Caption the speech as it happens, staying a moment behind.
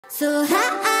So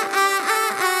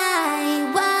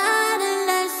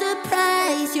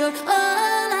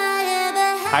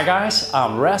hi guys,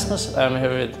 I'm Rasmus. I'm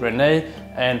here with René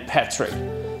and Patrick.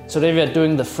 Today we are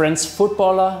doing the French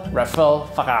footballer Raphaël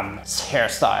Varane's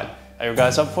hairstyle. Are you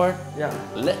guys up for it? Yeah.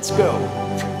 Let's go!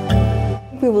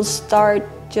 We will start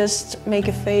just make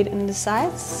a fade in the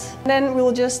sides. Then we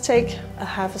will just take a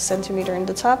 ½ centimeter in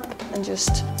the top and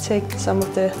just take some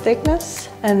of the thickness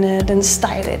and then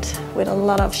style it with a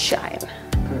lot of shine.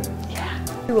 Yeah.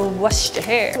 We will wash the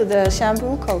hair with a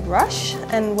shampoo called Hairwash,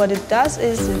 and what it does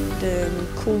is it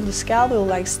cools the scalp. It will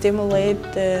like stimulate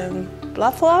the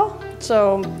blood flow,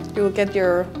 so you will get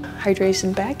your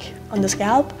hydration back on the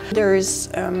scalp. There is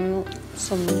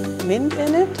some mint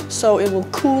in it, so it will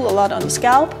cool a lot on the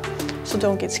scalp. So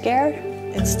don't get scared,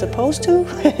 it's supposed to.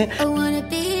 I wanna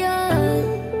be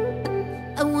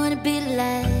young, I wanna be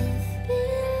alive.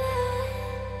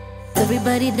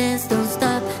 Everybody dance, don't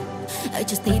stop. I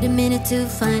just need a minute to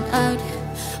find out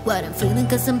what I'm feeling,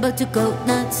 cause I'm about to go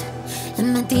nuts.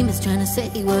 And my team is trying to say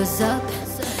what's up.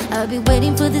 I've been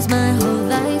waiting for this my whole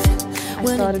life. I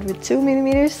started with 2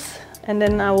 millimeters, and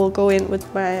then I will go in with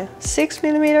my 6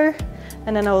 millimeter,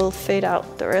 and then I will fade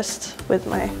out the rest with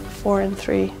my 4 and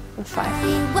 3 and 5.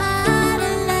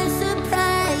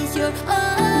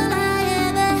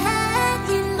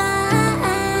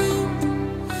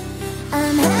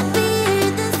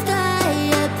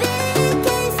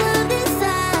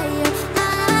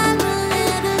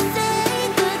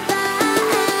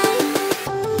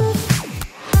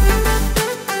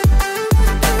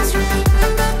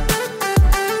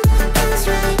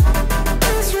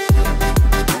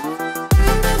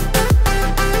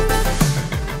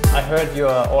 I heard you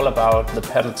are all about the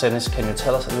paddle tennis. Can you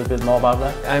tell us a little bit more about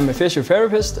that? I'm a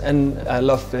physiotherapist and I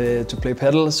love to play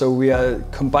paddle, so we are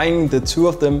combining the two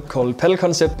of them called Paddle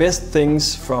Concept. Best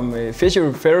things from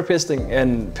physiotherapist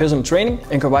and personal training,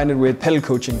 and combine it with paddle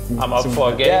coaching. I'm up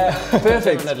for a game. Yeah,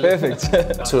 perfect,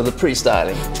 perfect. To the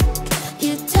pre-styling.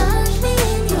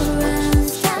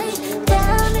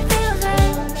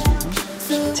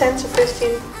 10 to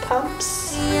 15 pumps.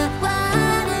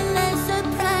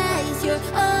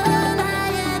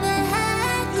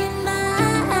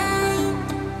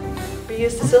 We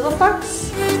use the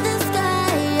Silverfox.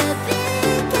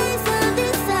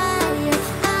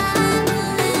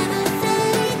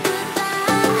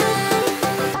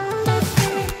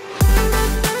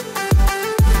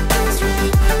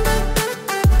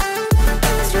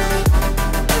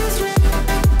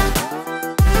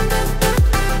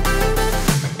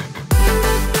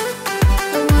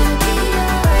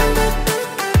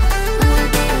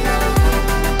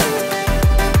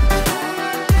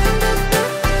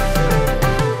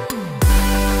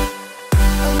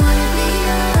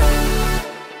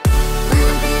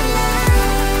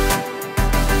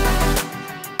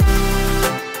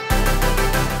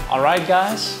 Alright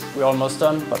guys, we're almost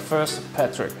done, but first,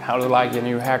 Patrick, how do you like your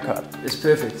new haircut? It's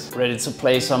perfect. Ready to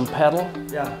play some paddle?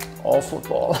 Yeah. Or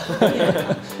football?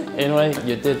 Anyway,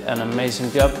 you did an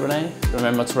amazing job, René.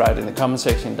 Remember to write in the comment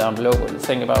section down below what you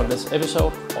think about this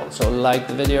episode. Also like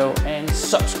the video and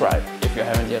subscribe if you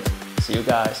haven't yet. See you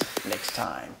guys next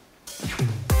time.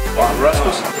 Well, I'm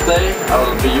Rasmus. Today I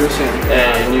will be using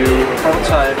a new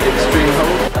prototype extreme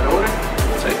hold. I don't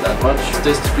take that much. It's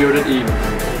distributed even.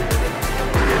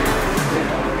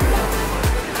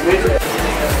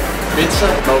 It's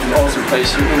an awesome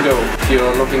place you can go if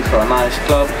you're looking for a nice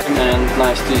club and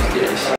nice DJs.